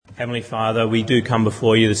Heavenly Father, we do come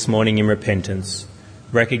before you this morning in repentance,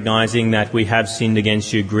 recognising that we have sinned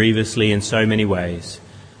against you grievously in so many ways.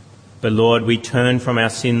 But Lord, we turn from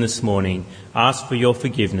our sin this morning, ask for your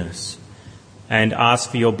forgiveness, and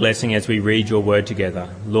ask for your blessing as we read your word together.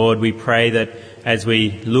 Lord, we pray that as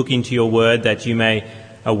we look into your word, that you may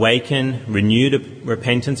awaken renewed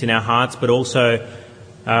repentance in our hearts, but also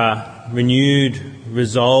renewed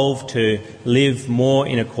resolve to live more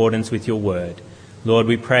in accordance with your word. Lord,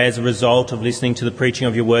 we pray as a result of listening to the preaching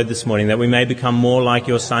of your word this morning that we may become more like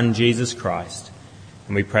your Son, Jesus Christ.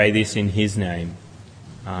 And we pray this in his name.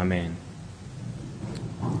 Amen.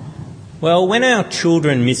 Well, when our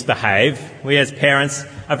children misbehave, we as parents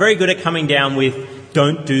are very good at coming down with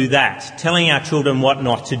 "don't do that," telling our children what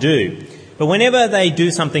not to do. But whenever they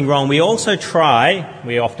do something wrong, we also try,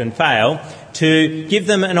 we often fail, to give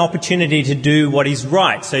them an opportunity to do what is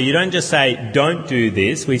right. So you don't just say, "don't do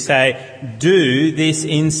this," we say, "do this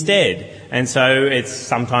instead." And so it's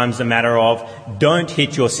sometimes a matter of, don't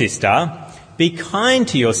hit your sister, be kind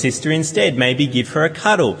to your sister instead. Maybe give her a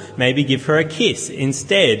cuddle, maybe give her a kiss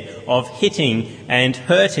instead of hitting and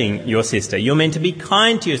hurting your sister. You're meant to be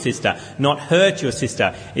kind to your sister, not hurt your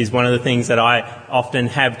sister, is one of the things that I often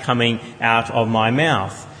have coming out of my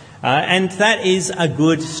mouth. And that is a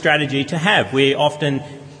good strategy to have. We often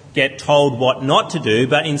get told what not to do,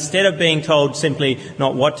 but instead of being told simply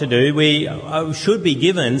not what to do, we should be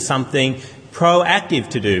given something proactive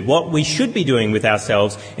to do, what we should be doing with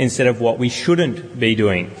ourselves instead of what we shouldn't be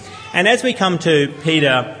doing. And as we come to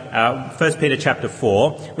 1 Peter chapter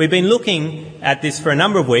 4, we've been looking at this for a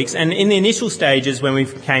number of weeks, and in the initial stages when we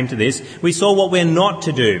came to this, we saw what we're not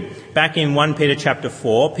to do. Back in 1 Peter chapter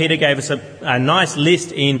 4, Peter gave us a nice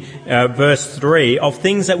list in verse 3 of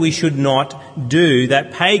things that we should not do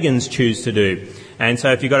that pagans choose to do. And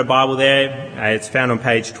so if you've got a Bible there, it's found on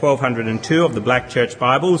page 1202 of the Black Church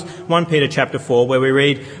Bibles, 1 Peter chapter 4, where we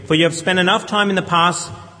read, "For you have spent enough time in the past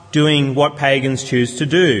doing what pagans choose to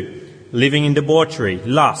do, living in debauchery,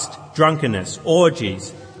 lust, drunkenness,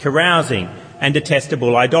 orgies, carousing, and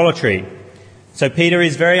detestable idolatry." So Peter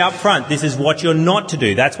is very upfront. This is what you're not to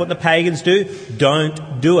do. That's what the pagans do.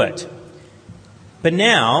 Don't do it. But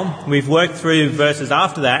now we've worked through verses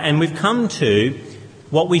after that, and we've come to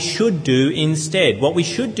what we should do instead, what we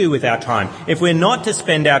should do with our time. If we're not to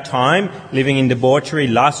spend our time living in debauchery,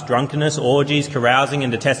 lust, drunkenness, orgies, carousing,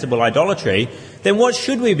 and detestable idolatry, then what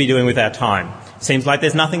should we be doing with our time? Seems like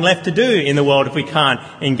there's nothing left to do in the world if we can't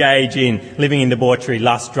engage in living in debauchery,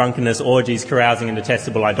 lust, drunkenness, orgies, carousing, and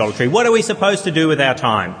detestable idolatry. What are we supposed to do with our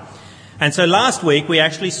time? And so last week we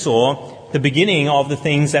actually saw the beginning of the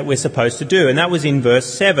things that we're supposed to do, and that was in verse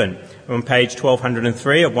 7 on page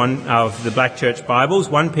 1203 of the Black Church Bibles,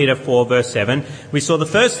 1 Peter 4 verse 7. We saw the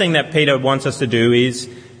first thing that Peter wants us to do is,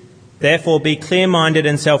 "Therefore be clear-minded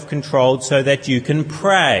and self-controlled so that you can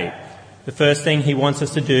pray." The first thing he wants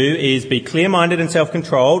us to do is be clear-minded and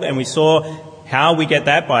self-controlled, and we saw how we get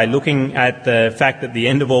that by looking at the fact that the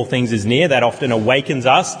end of all things is near. That often awakens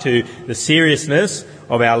us to the seriousness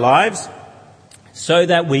of our lives so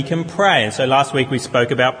that we can pray. And so last week we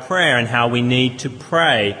spoke about prayer and how we need to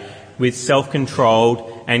pray with self-controlled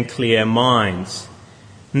and clear minds.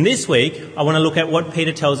 And this week I want to look at what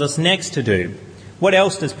Peter tells us next to do. What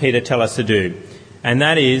else does Peter tell us to do? And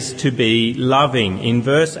that is to be loving. In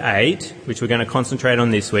verse 8, which we're going to concentrate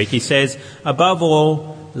on this week, he says, "Above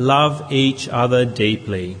all, love each other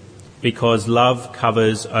deeply, because love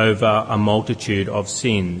covers over a multitude of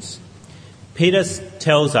sins." Peter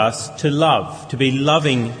tells us to love, to be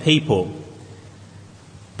loving people.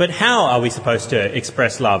 But how are we supposed to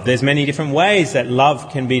express love? There's many different ways that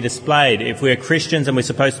love can be displayed. If we're Christians and we're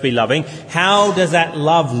supposed to be loving, how does that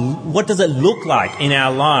love, what does it look like in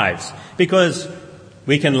our lives? Because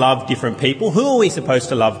we can love different people. Who are we supposed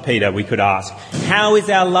to love, Peter, we could ask? How is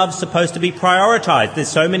our love supposed to be prioritised? There's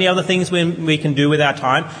so many other things we can do with our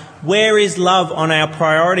time. Where is love on our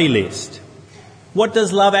priority list? What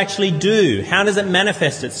does love actually do? How does it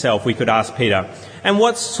manifest itself, we could ask Peter. And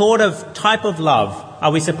what sort of type of love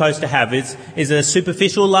are we supposed to have? Is a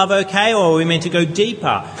superficial love okay, or are we meant to go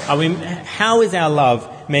deeper? How is our love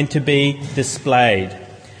meant to be displayed?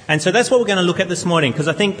 And so that's what we're going to look at this morning, because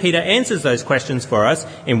I think Peter answers those questions for us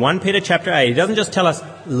in 1 Peter chapter 8. He doesn't just tell us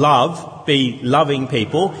love, be loving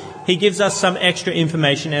people. He gives us some extra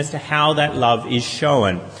information as to how that love is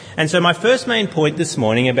shown. And so my first main point this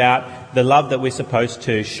morning about the love that we're supposed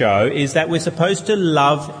to show is that we're supposed to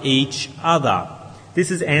love each other.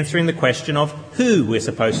 This is answering the question of who we're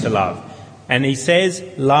supposed to love. And he says,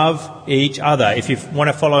 love each other. If you want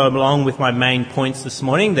to follow along with my main points this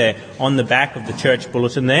morning, they're on the back of the church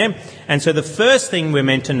bulletin there. And so the first thing we're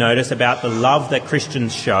meant to notice about the love that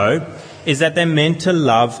Christians show is that they're meant to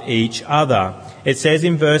love each other. It says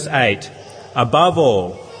in verse 8, above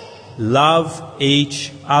all, love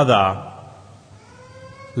each other.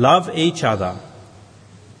 Love each other.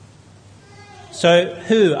 So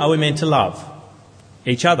who are we meant to love?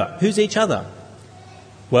 Each other. Who's each other?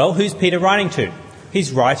 Well, who's Peter writing to?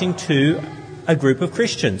 He's writing to a group of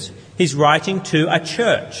Christians. He's writing to a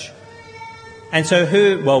church. And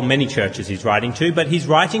so many churches he's writing to, but he's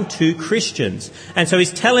writing to Christians. And so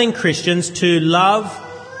he's telling Christians to love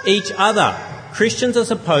each other. Christians are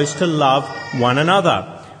supposed to love one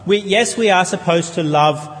another. We are supposed to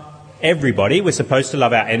love everybody. We're supposed to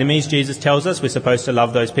love our enemies, Jesus tells us. We're supposed to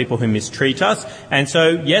love those people who mistreat us. And so,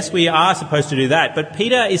 yes, we are supposed to do that. But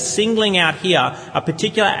Peter is singling out here a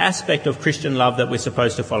particular aspect of Christian love that we're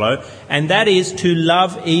supposed to follow, and that is to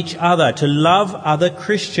love each other, to love other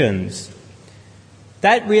Christians.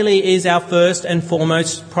 That really is our first and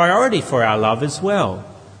foremost priority for our love as well.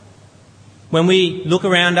 When we look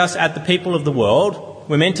around us at the people of the world,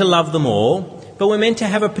 we're meant to love them all, but we're meant to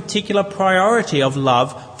have a particular priority of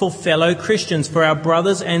love for fellow Christians, for our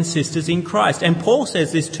brothers and sisters in Christ. And Paul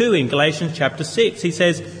says this too in Galatians chapter 6. He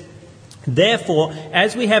says, therefore,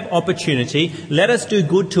 as we have opportunity, let us do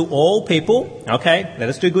good to all people. Okay, let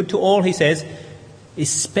us do good to all, he says,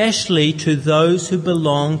 especially to those who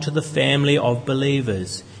belong to the family of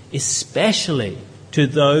believers. Especially to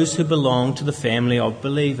those who belong to the family of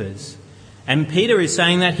believers. And Peter is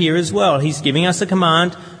saying that here as well. He's giving us a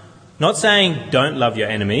command. Not saying don't love your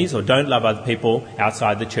enemies or don't love other people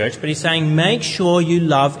outside the church, but he's saying make sure you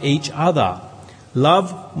love each other.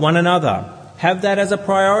 Love one another. Have that as a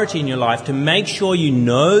priority in your life, to make sure you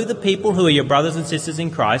know the people who are your brothers and sisters in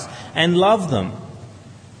Christ and love them.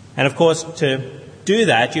 And of course, to do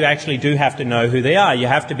that, you actually do have to know who they are. You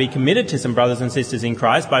have to be committed to some brothers and sisters in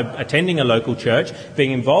Christ by attending a local church,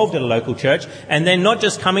 being involved at a local church, and then not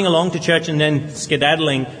just coming along to church and then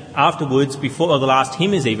skedaddling afterwards before the last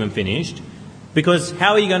hymn is even finished. Because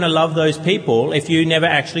how are you going to love those people if you never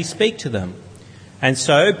actually speak to them? And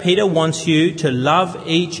so Peter wants you to love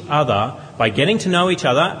each other by getting to know each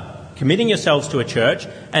other, committing yourselves to a church,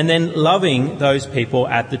 and then loving those people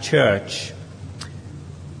at the church.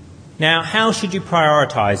 Now, how should you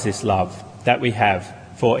prioritise this love that we have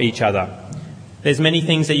for each other? There's many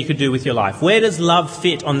things that you could do with your life. Where does love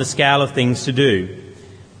fit on the scale of things to do?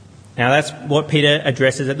 Now, that's what Peter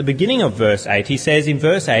addresses at the beginning of verse 8. He says in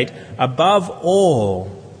verse 8, above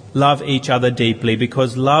all, love each other deeply,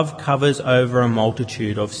 because love covers over a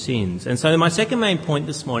multitude of sins. And so my second main point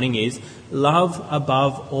this morning is love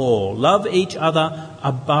above all. Love each other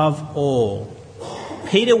above all.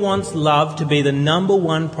 Peter wants love to be the number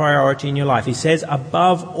one priority in your life. He says,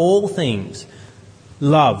 above all things,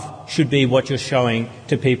 love should be what you're showing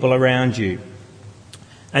to people around you.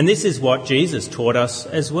 And this is what Jesus taught us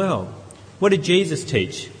as well. What did Jesus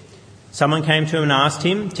teach? Someone came to him and asked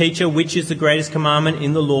him, Teacher, which is the greatest commandment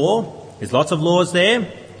in the law? There's lots of laws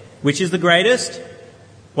there. Which is the greatest?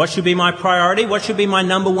 What should be my priority? What should be my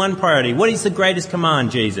number one priority? What is the greatest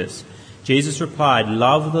command, Jesus? Jesus replied,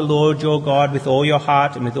 love the Lord your God with all your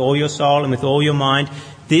heart and with all your soul and with all your mind.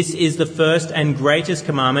 This is the first and greatest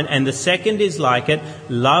commandment, and the second is like it.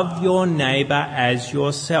 Love your neighbour as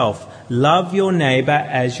yourself. Love your neighbour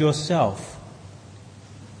as yourself.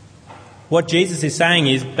 What Jesus is saying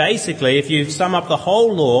is basically, if you sum up the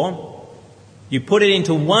whole law, you put it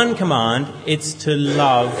into one command, it's to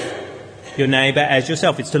love your neighbour as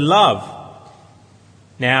yourself. It's to love.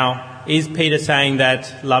 Now, is Peter saying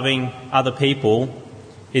that loving other people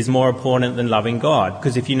is more important than loving God?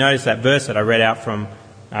 Because if you notice that verse that I read out from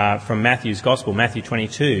Matthew's Gospel, Matthew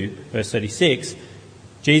 22, verse 36,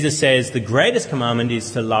 Jesus says the greatest commandment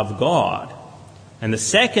is to love God. And the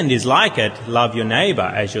second is like it, love your neighbour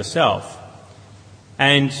as yourself.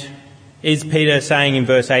 And is Peter saying in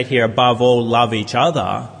verse 8 here, above all, love each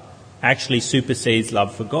other, actually supersedes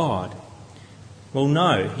love for God? Well,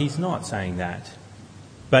 no, he's not saying that.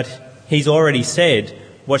 But he's already said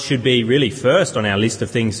what should be really first on our list of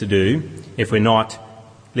things to do if we're not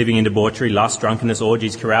living in debauchery, lust, drunkenness,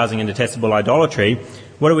 orgies, carousing and detestable idolatry.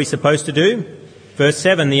 What are we supposed to do? Verse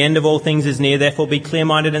 7, the end of all things is near, therefore be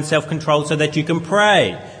clear-minded and self-controlled so that you can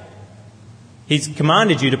pray. He's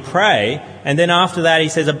commanded you to pray, and then after that he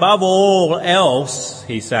says, above all else,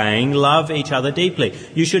 he's saying, love each other deeply.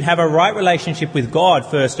 You should have a right relationship with God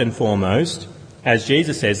first and foremost. As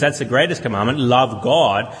Jesus says, that's the greatest commandment, love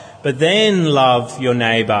God, but then love your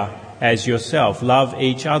neighbour as yourself. Love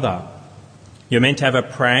each other. You're meant to have a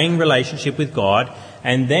praying relationship with God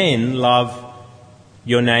and then love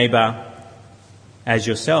your neighbour as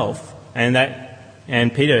yourself.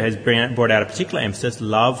 And Peter has brought out a particular emphasis,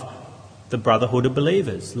 love the brotherhood of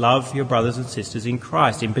believers. Love your brothers and sisters in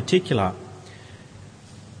Christ in particular.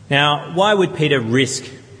 Now, why would Peter risk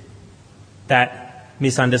that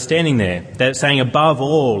misunderstanding there? That saying above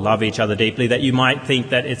all, love each other deeply, that you might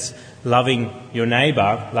think that it's loving your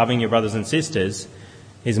neighbour, loving your brothers and sisters,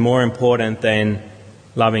 is more important than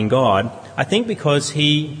loving God. I think because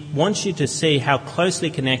he wants you to see how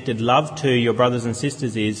closely connected love to your brothers and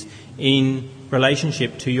sisters is in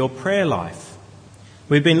relationship to your prayer life.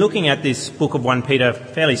 We've been looking at this book of 1 Peter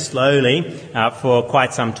fairly slowly for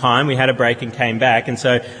quite some time. We had a break and came back, and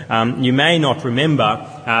so you may not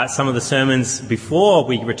remember some of the sermons before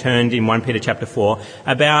we returned in 1 Peter chapter 4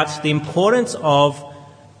 about the importance of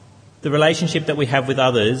the relationship that we have with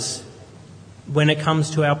others when it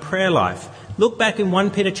comes to our prayer life. Look back in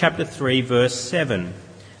 1 Peter chapter 3 verse 7.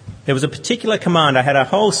 There was a particular command. I had a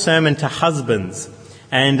whole sermon to husbands,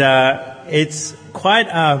 and it's quite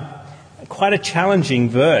a challenging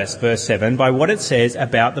verse 7, by what it says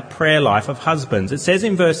about the prayer life of husbands. It says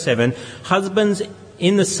in verse 7, "Husbands,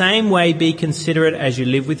 in the same way be considerate as you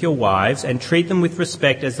live with your wives, and treat them with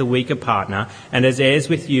respect as the weaker partner, and as heirs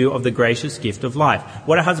with you of the gracious gift of life."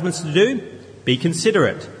 What are husbands to do? Be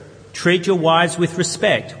considerate. Treat your wives with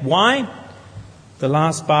respect. Why? The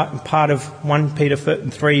last part of 1 Peter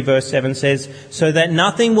 3 verse 7 says, "So that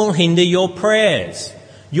nothing will hinder your prayers."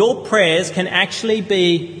 Your prayers can actually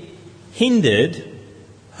be hindered,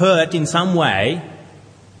 hurt in some way,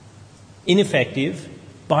 ineffective,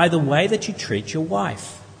 by the way that you treat your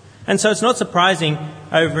wife. And so it's not surprising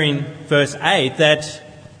over in verse 8 that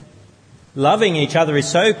loving each other is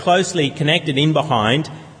so closely connected in behind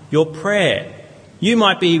your prayer. You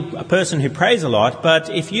might be a person who prays a lot, but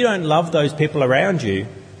if you don't love those people around you,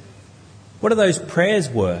 what are those prayers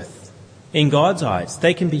worth? In God's eyes,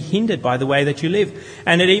 they can be hindered by the way that you live.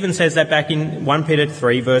 And it even says that back in 1 Peter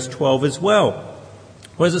 3 verse 12 as well.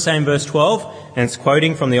 What does it say in verse 12? And it's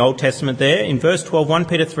quoting from the Old Testament there. In verse 12, 1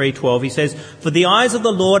 Peter 3:12, he says, "For the eyes of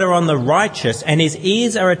the Lord are on the righteous, and his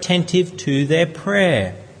ears are attentive to their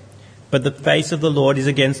prayer. But the face of the Lord is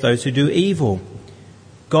against those who do evil."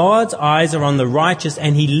 God's eyes are on the righteous,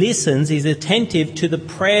 and he listens, he's attentive to the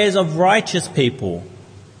prayers of righteous people.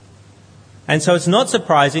 And so it's not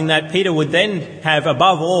surprising that Peter would then have,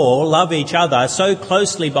 above all, love each other so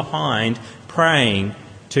closely behind praying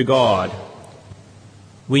to God.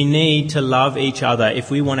 We need to love each other if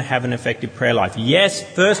we want to have an effective prayer life. Yes,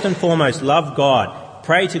 first and foremost, love God.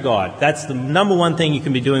 Pray to God. That's the number one thing you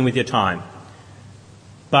can be doing with your time.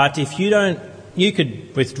 But if you don't, you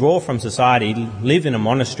could withdraw from society, live in a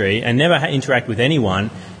monastery and never interact with anyone.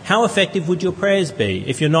 How effective would your prayers be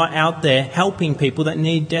if you're not out there helping people that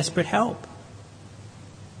need desperate help?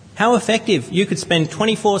 How effective? You could spend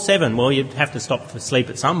 24/7. Well, you'd have to stop for sleep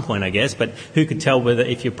at some point, I guess, but who could tell whether,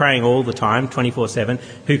 if you're praying all the time, 24/7,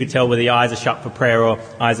 who could tell whether the eyes are shut for prayer or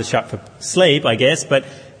eyes are shut for sleep, I guess. But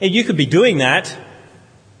you could be doing that,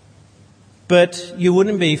 but you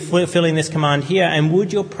wouldn't be fulfilling this command here, and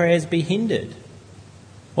would your prayers be hindered?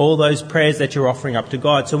 All those prayers that you're offering up to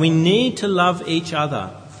God. So we need to love each other.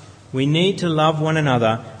 We need to love one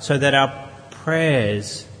another so that our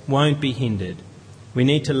prayers won't be hindered. We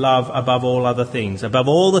need to love above all other things. Above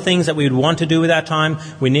all the things that we would want to do with our time,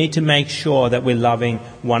 we need to make sure that we're loving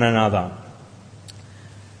one another.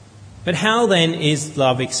 But how then is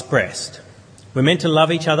love expressed? We're meant to love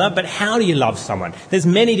each other, but how do you love someone? There's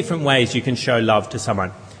many different ways you can show love to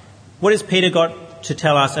someone. What has Peter got to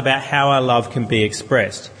tell us about how our love can be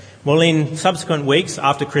expressed? Well, in subsequent weeks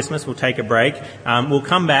after Christmas, we'll take a break. We'll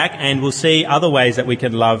come back and we'll see other ways that we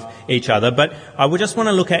can love each other. But I would just want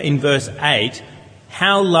to look at in verse 8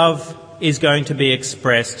 how love is going to be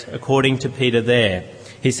expressed according to Peter there.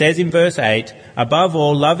 He says in verse 8, "Above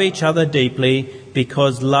all, love each other deeply,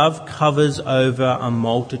 because love covers over a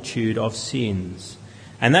multitude of sins."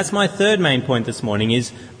 And that's my third main point this morning,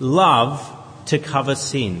 is love to cover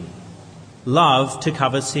sin. Love to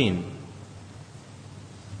cover sin.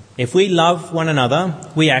 If we love one another,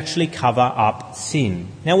 we actually cover up sin.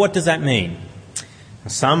 Now, what does that mean?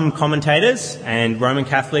 Some commentators and Roman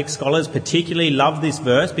Catholic scholars particularly love this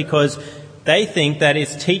verse because they think that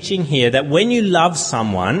it's teaching here that when you love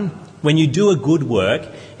someone, when you do a good work,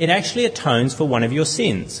 it actually atones for one of your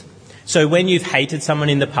sins. So when you've hated someone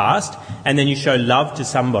in the past and then you show love to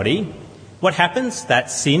somebody, what happens? That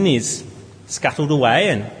sin is scuttled away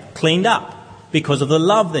and cleaned up. because of the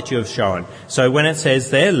love that you have shown. So when it says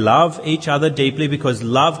there, love each other deeply because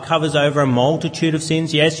love covers over a multitude of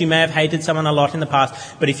sins. Yes, you may have hated someone a lot in the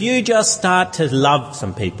past, but if you just start to love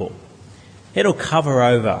some people, it'll cover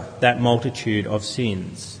over that multitude of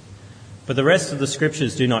sins. But the rest of the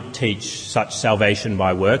scriptures do not teach such salvation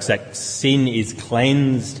by works, that sin is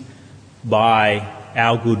cleansed by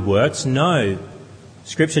our good works. No.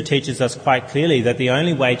 Scripture teaches us quite clearly that the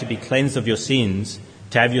only way to be cleansed of your sins,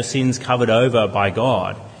 to have your sins covered over by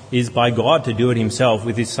God, is by God to do it himself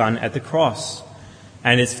with his Son at the cross.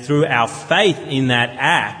 And it's through our faith in that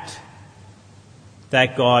act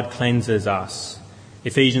that God cleanses us.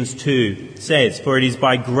 Ephesians 2 says, "For it is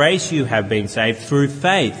by grace you have been saved through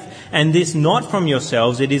faith, and this not from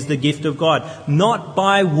yourselves, it is the gift of God, not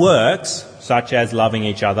by works, such as loving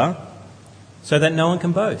each other, so that no one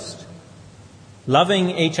can boast." Loving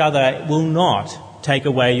each other will not take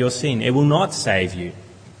away your sin. It will not save you.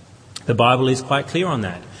 The Bible is quite clear on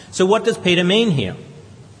that. So what does Peter mean here?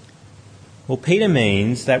 Well, Peter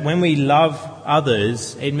means that when we love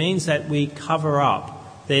others, it means that we cover up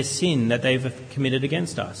their sin that they've committed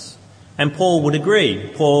against us. And Paul would agree.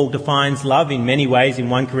 Paul defines love in many ways in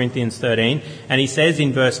 1 Corinthians 13, and he says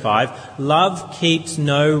in verse 5, "Love keeps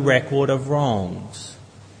no record of wrongs."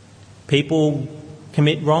 People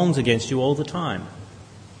commit wrongs against you all the time.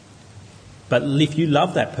 But if you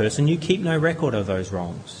love that person, you keep no record of those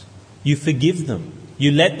wrongs. You forgive them.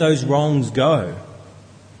 You let those wrongs go.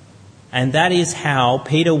 And that is how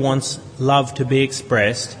Peter wants love to be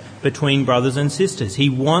expressed between brothers and sisters. He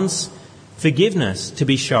wants forgiveness to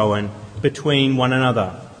be shown between one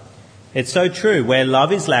another. It's so true. Where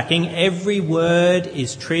love is lacking, every word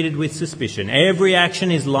is treated with suspicion. Every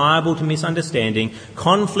action is liable to misunderstanding.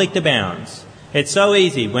 Conflict abounds. It's so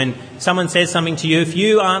easy when someone says something to you, if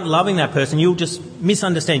you aren't loving that person, you'll just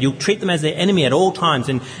misunderstand. You'll treat them as their enemy at all times,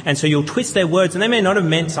 and so you'll twist their words, and they may not have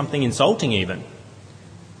meant something insulting even.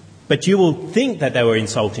 But you will think that they were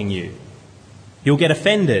insulting you. You'll get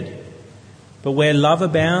offended. But where love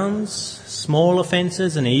abounds, small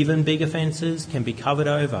offences and even big offences can be covered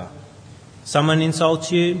over. Someone insults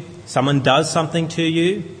you, someone does something to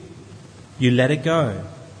you, you let it go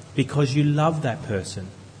because you love that person.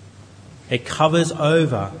 It covers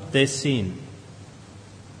over their sin.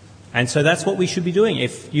 And so that's what we should be doing.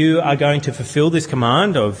 If you are going to fulfill this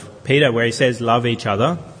command of Peter where he says love each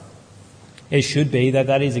other, it should be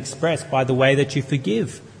that is expressed by the way that you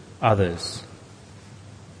forgive others.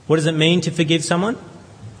 What does it mean to forgive someone?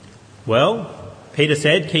 Well, Peter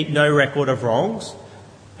said, keep no record of wrongs.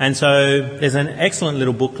 And so there's an excellent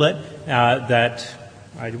little booklet that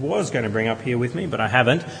I was going to bring up here with me, but I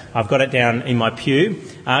haven't. I've got it down in my pew,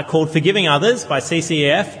 called Forgiving Others by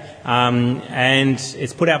CCF, and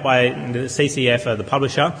it's put out by the CCF, the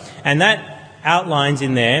publisher, and that outlines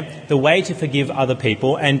in there the way to forgive other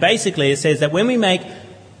people. And basically it says that when we make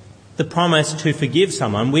the promise to forgive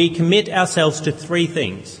someone, we commit ourselves to three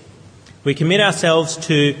things. We commit ourselves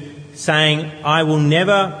to saying, I will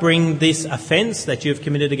never bring this offence that you have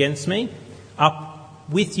committed against me up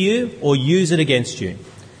with you or use it against you.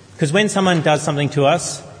 Because when someone does something to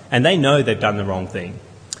us and they know they've done the wrong thing,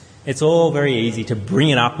 it's all very easy to bring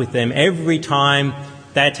it up with them. Every time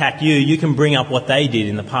they attack you, you can bring up what they did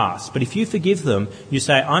in the past. But if you forgive them, you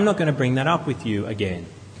say, I'm not going to bring that up with you again.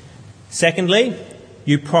 Secondly,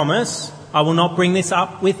 you promise, I will not bring this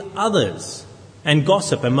up with others and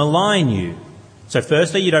gossip and malign you. So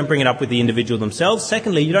firstly, you don't bring it up with the individual themselves.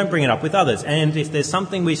 Secondly, you don't bring it up with others. And if there's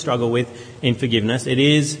something we struggle with in forgiveness, it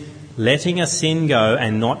is letting a sin go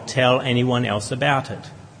and not tell anyone else about it.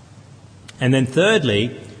 And then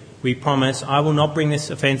thirdly, we promise, I will not bring this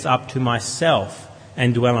offence up to myself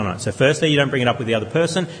and dwell on it. So firstly, you don't bring it up with the other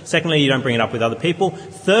person. Secondly, you don't bring it up with other people.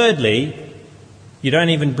 Thirdly, you don't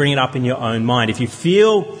even bring it up in your own mind. If you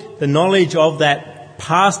feel the knowledge of that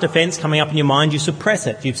past offence coming up in your mind, you suppress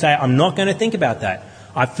it. You say, I'm not going to think about that.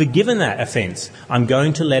 I've forgiven that offence. I'm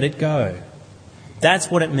going to let it go.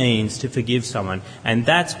 That's what it means to forgive someone. And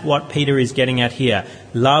that's what Peter is getting at here.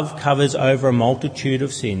 Love covers over a multitude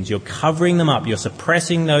of sins. You're covering them up. You're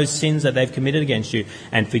suppressing those sins that they've committed against you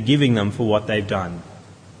and forgiving them for what they've done.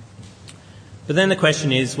 But then the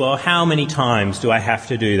question is, well, how many times do I have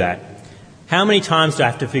to do that? How many times do I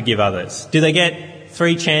have to forgive others? Do they get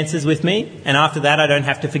 3 chances with me, and after that I don't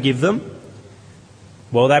have to forgive them?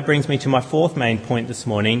 Well, that brings me to my fourth main point this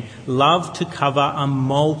morning. Love to cover a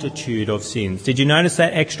multitude of sins. Did you notice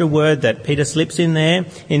that extra word that Peter slips in there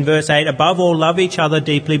in verse 8? Above all, love each other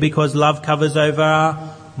deeply because love covers over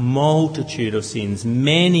a multitude of sins.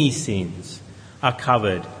 Many sins are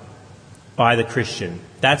covered by the Christian.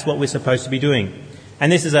 That's what we're supposed to be doing.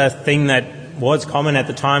 And this is a thing that was common at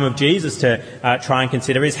the time of Jesus to try and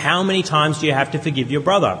consider is, how many times do you have to forgive your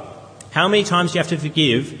brother? How many times do you have to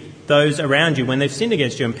forgive those around you when they've sinned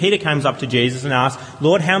against you? And Peter comes up to Jesus and asks,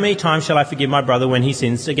 Lord, how many times shall I forgive my brother when he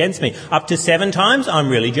sins against me? Up to 7 times? I'm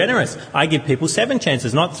really generous. I give people 7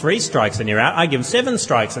 chances, not 3 strikes and you're out. I give them 7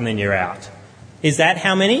 strikes and then you're out. Is that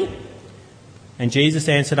how many? And Jesus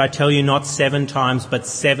answered, I tell you, not 7 times, but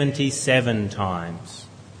 77 times.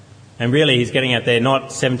 And really, he's getting at there,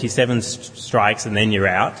 not 77 strikes and then you're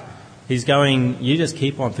out. He's going, you just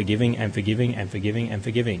keep on forgiving and forgiving and forgiving and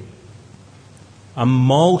forgiving. A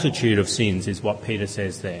multitude of sins is what Peter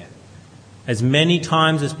says there. As many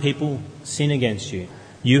times as people sin against you,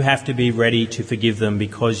 you have to be ready to forgive them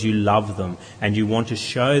because you love them and you want to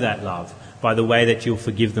show that love by the way that you'll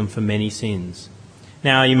forgive them for many sins.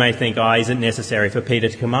 Now, you may think, is it necessary for Peter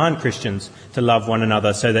to command Christians to love one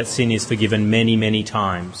another so that sin is forgiven many, many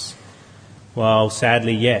times? Well,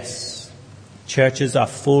 sadly, yes. Churches are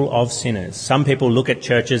full of sinners. Some people look at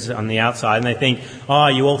churches on the outside and they think,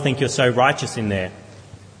 you all think you're so righteous in there.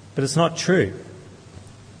 But it's not true.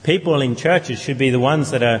 People in churches should be the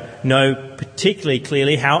ones that know particularly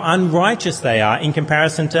clearly how unrighteous they are in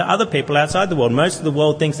comparison to other people outside the world. Most of the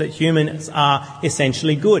world thinks that humans are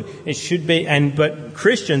essentially good. It should be, but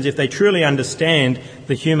Christians, if they truly understand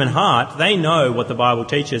the human heart, they know what the Bible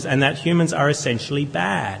teaches and that humans are essentially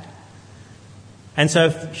bad. And so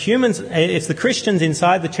if the Christians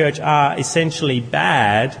inside the church are essentially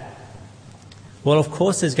bad, well, of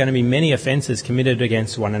course there's going to be many offences committed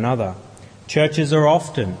against one another. Churches are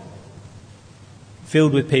often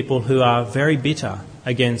filled with people who are very bitter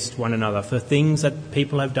against one another for things that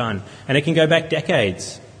people have done. And it can go back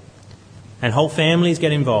decades. And whole families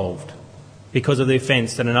get involved because of the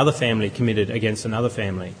offence that another family committed against another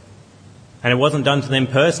family. And it wasn't done to them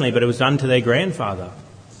personally, but it was done to their grandfather.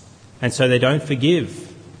 And so they don't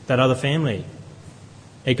forgive that other family.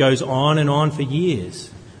 It goes on for years.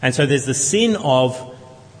 And so there's the sin of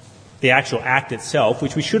the actual act itself,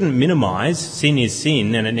 which we shouldn't minimise. Sin is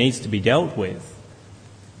sin and it needs to be dealt with.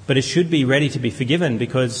 But it should be ready to be forgiven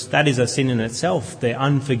because that is a sin in itself, the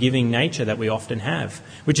unforgiving nature that we often have,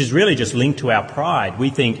 which is really just linked to our pride. We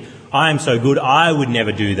think, I am so good, I would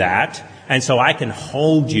never do that, and so I can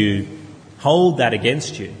hold that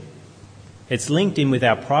against you. It's linked in with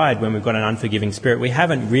our pride when we've got an unforgiving spirit. We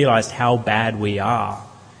haven't realised how bad we are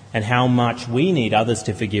and how much we need others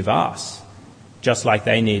to forgive us, just like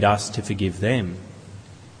they need us to forgive them.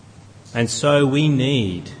 And so we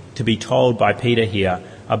need to be told by Peter here,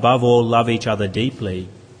 above all, love each other deeply,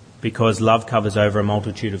 because love covers over a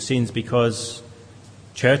multitude of sins, because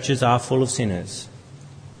churches are full of sinners.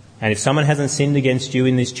 And if someone hasn't sinned against you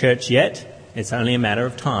in this church yet, it's only a matter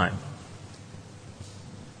of time.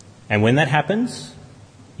 And when that happens,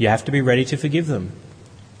 you have to be ready to forgive them.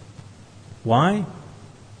 Why?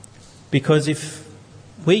 Because if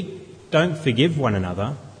we don't forgive one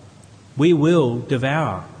another, we will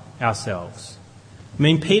devour ourselves. I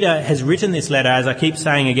mean, Peter has written this letter, as I keep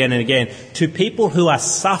saying again and again, to people who are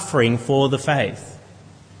suffering for the faith.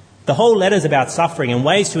 The whole letter is about suffering and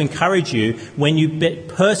ways to encourage you when you get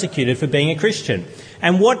persecuted for being a Christian.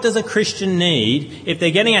 And what does a Christian need if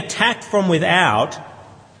they're getting attacked from without?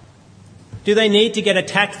 Do they need to get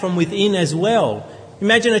attacked from within as well?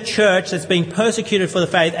 Imagine a church that's being persecuted for the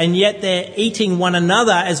faith and yet they're eating one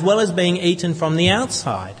another as well as being eaten from the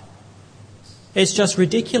outside. It's just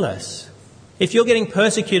ridiculous. If you're getting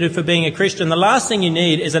persecuted for being a Christian, the last thing you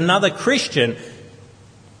need is another Christian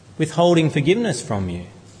withholding forgiveness from you.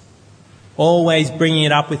 Always bringing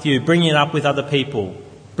it up with you, bringing it up with other people,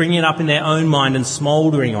 bringing it up in their own mind and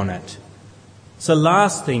smouldering on it. It's the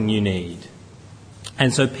last thing you need.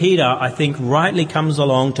 And so Peter, I think, rightly comes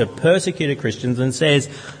along to persecuted Christians and says,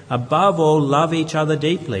 above all, love each other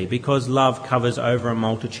deeply, because love covers over a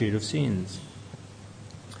multitude of sins.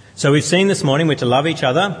 So we've seen this morning we're to love each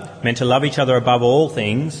other, meant to love each other above all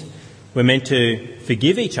things. We're meant to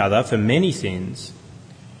forgive each other for many sins.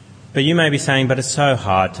 But you may be saying, but it's so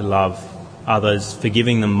hard to love others,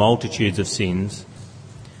 forgiving them multitudes of sins.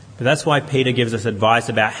 But that's why Peter gives us advice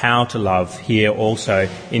about how to love here also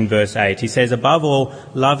in verse 8. He says, above all,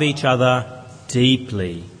 love each other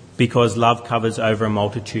deeply, because love covers over a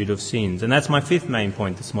multitude of sins. And that's my 5th main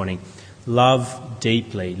point this morning. Love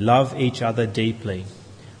deeply. Love each other deeply.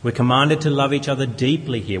 We're commanded to love each other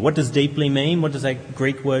deeply here. What does deeply mean? What does that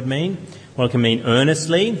Greek word mean? Well, it can mean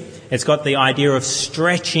earnestly. It's got the idea of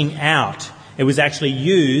stretching out. It was actually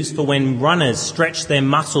used for when runners stretched their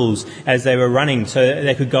muscles as they were running so that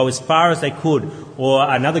they could go as far as they could. Or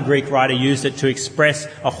another Greek writer used it to express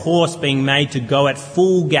a horse being made to go at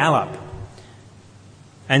full gallop.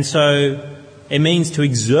 And so It means to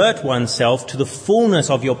exert oneself to the fullness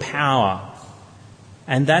of your power.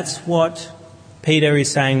 And that's what Peter is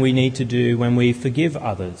saying we need to do when we forgive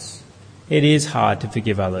others. It is hard to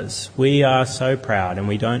forgive others. We are so proud and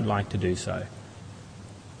we don't like to do so.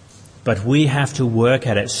 But we have to work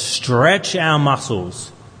at it. Stretch our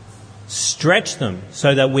muscles. Stretch them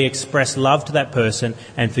so that we express love to that person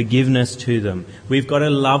and forgiveness to them. We've got to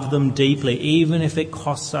love them deeply, even if it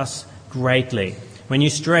costs us greatly. When you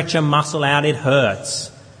stretch a muscle out, it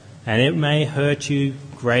hurts. And it may hurt you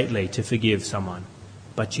greatly to forgive someone.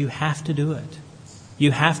 But you have to do it.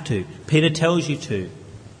 You have to. Peter tells you to.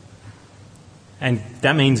 And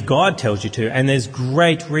that means God tells you to. And there's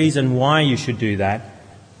great reason why you should do that.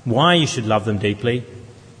 Why you should love them deeply.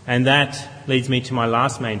 And that leads me to my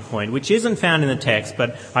last main point, which isn't found in the text,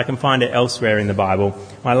 but I can find it elsewhere in the Bible.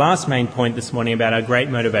 My last main point this morning about our great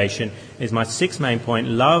motivation is my sixth main point,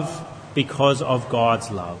 love because of God's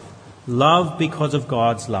love. Love because of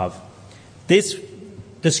God's love. This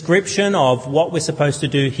description of what we're supposed to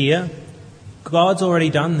do here, God's already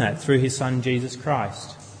done that through his Son, Jesus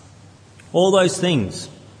Christ. All those things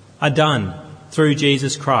are done through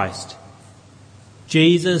Jesus Christ.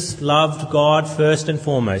 Jesus loved God first and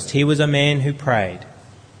foremost. He was a man who prayed.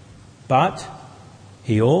 But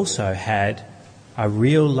he also had a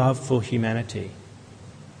real love for humanity.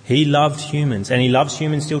 He loved humans, and he loves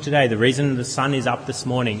humans still today. The reason the sun is up this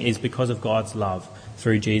morning is because of God's love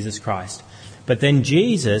through Jesus Christ. But then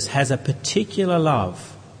Jesus has a particular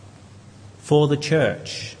love for the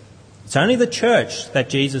church. It's only the church that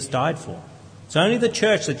Jesus died for. It's only the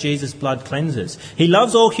church that Jesus' blood cleanses. He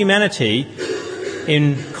loves all humanity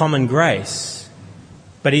in common grace,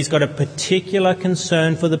 but he's got a particular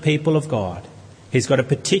concern for the people of God. He's got a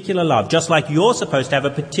particular love, just like you're supposed to have a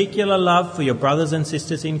particular love for your brothers and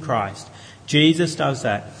sisters in Christ. Jesus does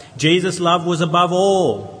that. Jesus' love was above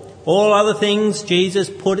all. All other things Jesus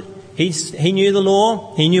put, he knew the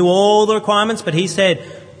law, he knew all the requirements, but he said,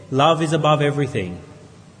 love is above everything.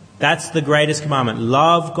 That's the greatest commandment.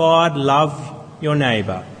 Love God, love your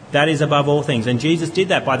neighbour. That is above all things. And Jesus did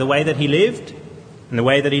that by the way that he lived and the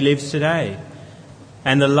way that he lives today.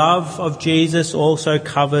 And the love of Jesus also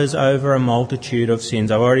covers over a multitude of sins.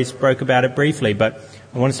 I already spoke about it briefly, but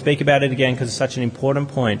I want to speak about it again because it's such an important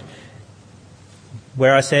point.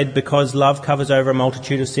 Where I said because love covers over a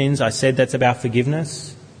multitude of sins, I said that's about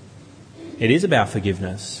forgiveness. It is about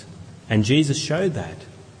forgiveness. And Jesus showed that.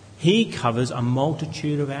 He covers a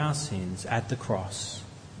multitude of our sins at the cross.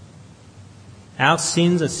 Our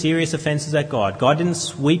sins are serious offences at God. God didn't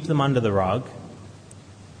sweep them under the rug.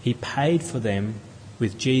 He paid for them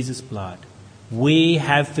with Jesus' blood. We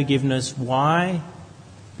have forgiveness. Why?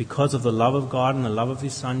 Because of the love of God and the love of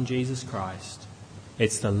his Son, Jesus Christ.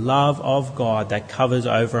 It's the love of God that covers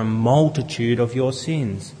over a multitude of your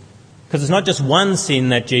sins. Because it's not just one sin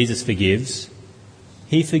that Jesus forgives.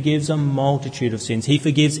 He forgives a multitude of sins. He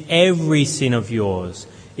forgives every sin of yours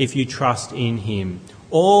if you trust in him.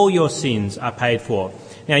 All your sins are paid for.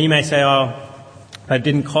 Now you may say, it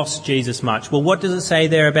didn't cost Jesus much. Well, what does it say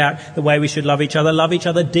there about the way we should love each other? Love each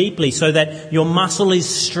other deeply so that your muscle is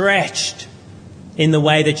stretched in the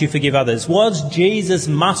way that you forgive others. Was Jesus'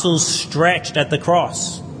 muscles stretched at the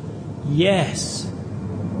cross? Yes.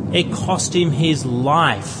 It cost him his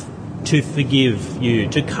life to forgive you,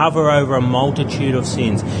 to cover over a multitude of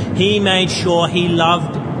sins. He made sure he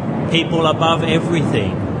loved people above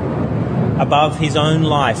everything, above his own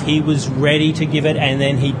life. He was ready to give it, and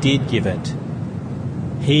then he did give it.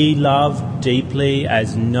 He loved deeply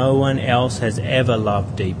as no one else has ever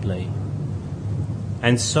loved deeply.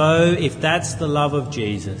 And so, if that's the love of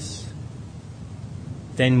Jesus,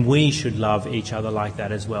 then we should love each other like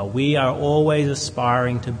that as well. We are always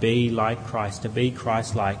aspiring to be like Christ, to be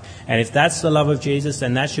Christ-like. And if that's the love of Jesus,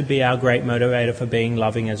 then that should be our great motivator for being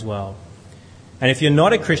loving as well. And if you're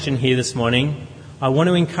not a Christian here this morning, I want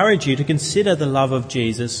to encourage you to consider the love of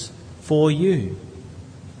Jesus for you.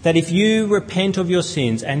 That if you repent of your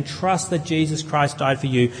sins and trust that Jesus Christ died for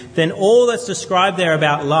you, then all that's described there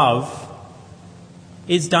about love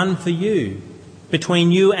is done for you,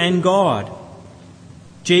 between you and God.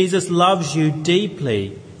 Jesus loves you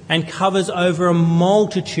deeply and covers over a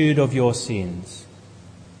multitude of your sins.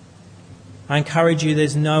 I encourage you,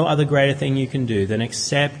 there's no other greater thing you can do than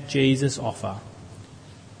accept Jesus' offer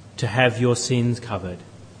to have your sins covered.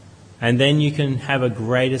 And then you can have a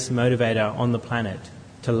greatest motivator on the planet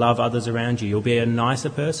to love others around you. You'll be a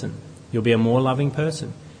nicer person. You'll be a more loving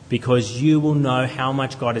person because you will know how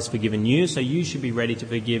much God has forgiven you, so you should be ready to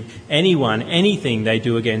forgive anyone, anything they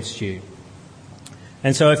do against you.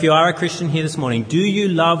 And so if you are a Christian here this morning, do you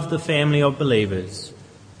love the family of believers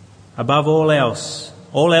above all else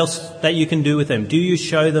all else that you can do with them? Do you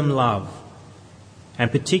show them love?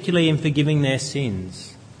 And particularly in forgiving their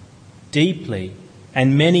sins, deeply,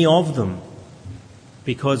 and many of them,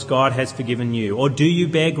 because God has forgiven you? Or do you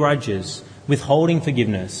bear grudges, withholding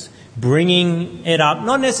forgiveness, bringing it up,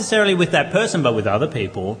 not necessarily with that person, but with other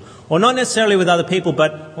people, or not necessarily with other people,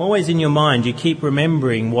 but always in your mind, you keep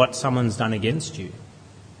remembering what someone's done against you?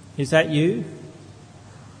 Is that you?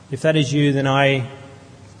 If that is you, then I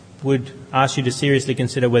would ask you to seriously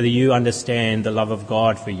consider whether you understand the love of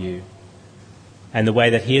God for you and the way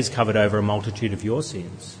that he has covered over a multitude of your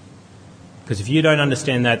sins. Because if you don't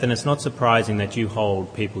understand that, then it's not surprising that you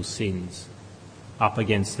hold people's sins up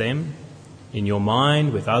against them, in your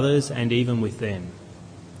mind, with others, and even with them.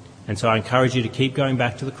 And so I encourage you to keep going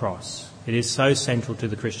back to the cross. It is so central to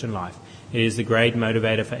the Christian life. It is the great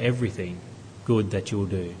motivator for everything good that you will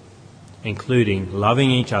do, including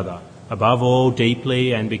loving each other, above all,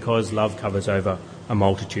 deeply, and because love covers over a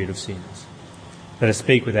multitude of sins. Let us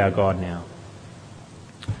speak with our God now.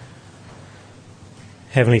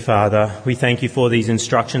 Heavenly Father, we thank you for these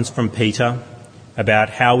instructions from Peter about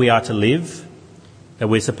how we are to live, that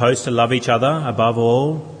we're supposed to love each other above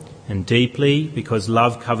all and deeply because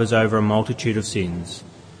love covers over a multitude of sins.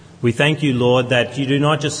 We thank you, Lord, that you do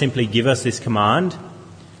not just simply give us this command,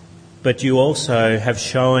 but you also have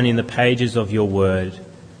shown in the pages of your word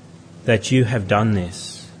that you have done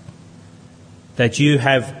this, that you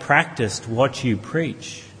have practiced what you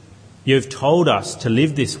preach. You've told us to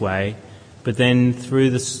live this way, but then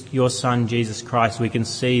through your Son, Jesus Christ, we can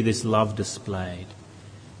see this love displayed.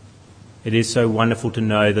 It is so wonderful to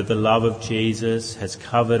know that the love of Jesus has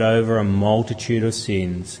covered over a multitude of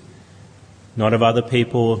sins, not of other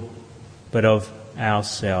people, but of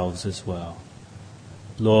ourselves as well.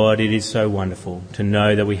 Lord, it is so wonderful to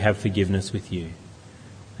know that we have forgiveness with you.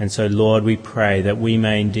 And so, Lord, we pray that we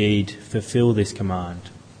may indeed fulfill this command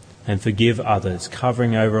and forgive others,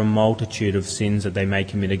 covering over a multitude of sins that they may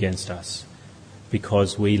commit against us,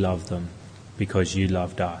 because we love them, because you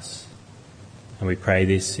loved us. And we pray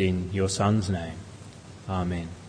this in your Son's name. Amen.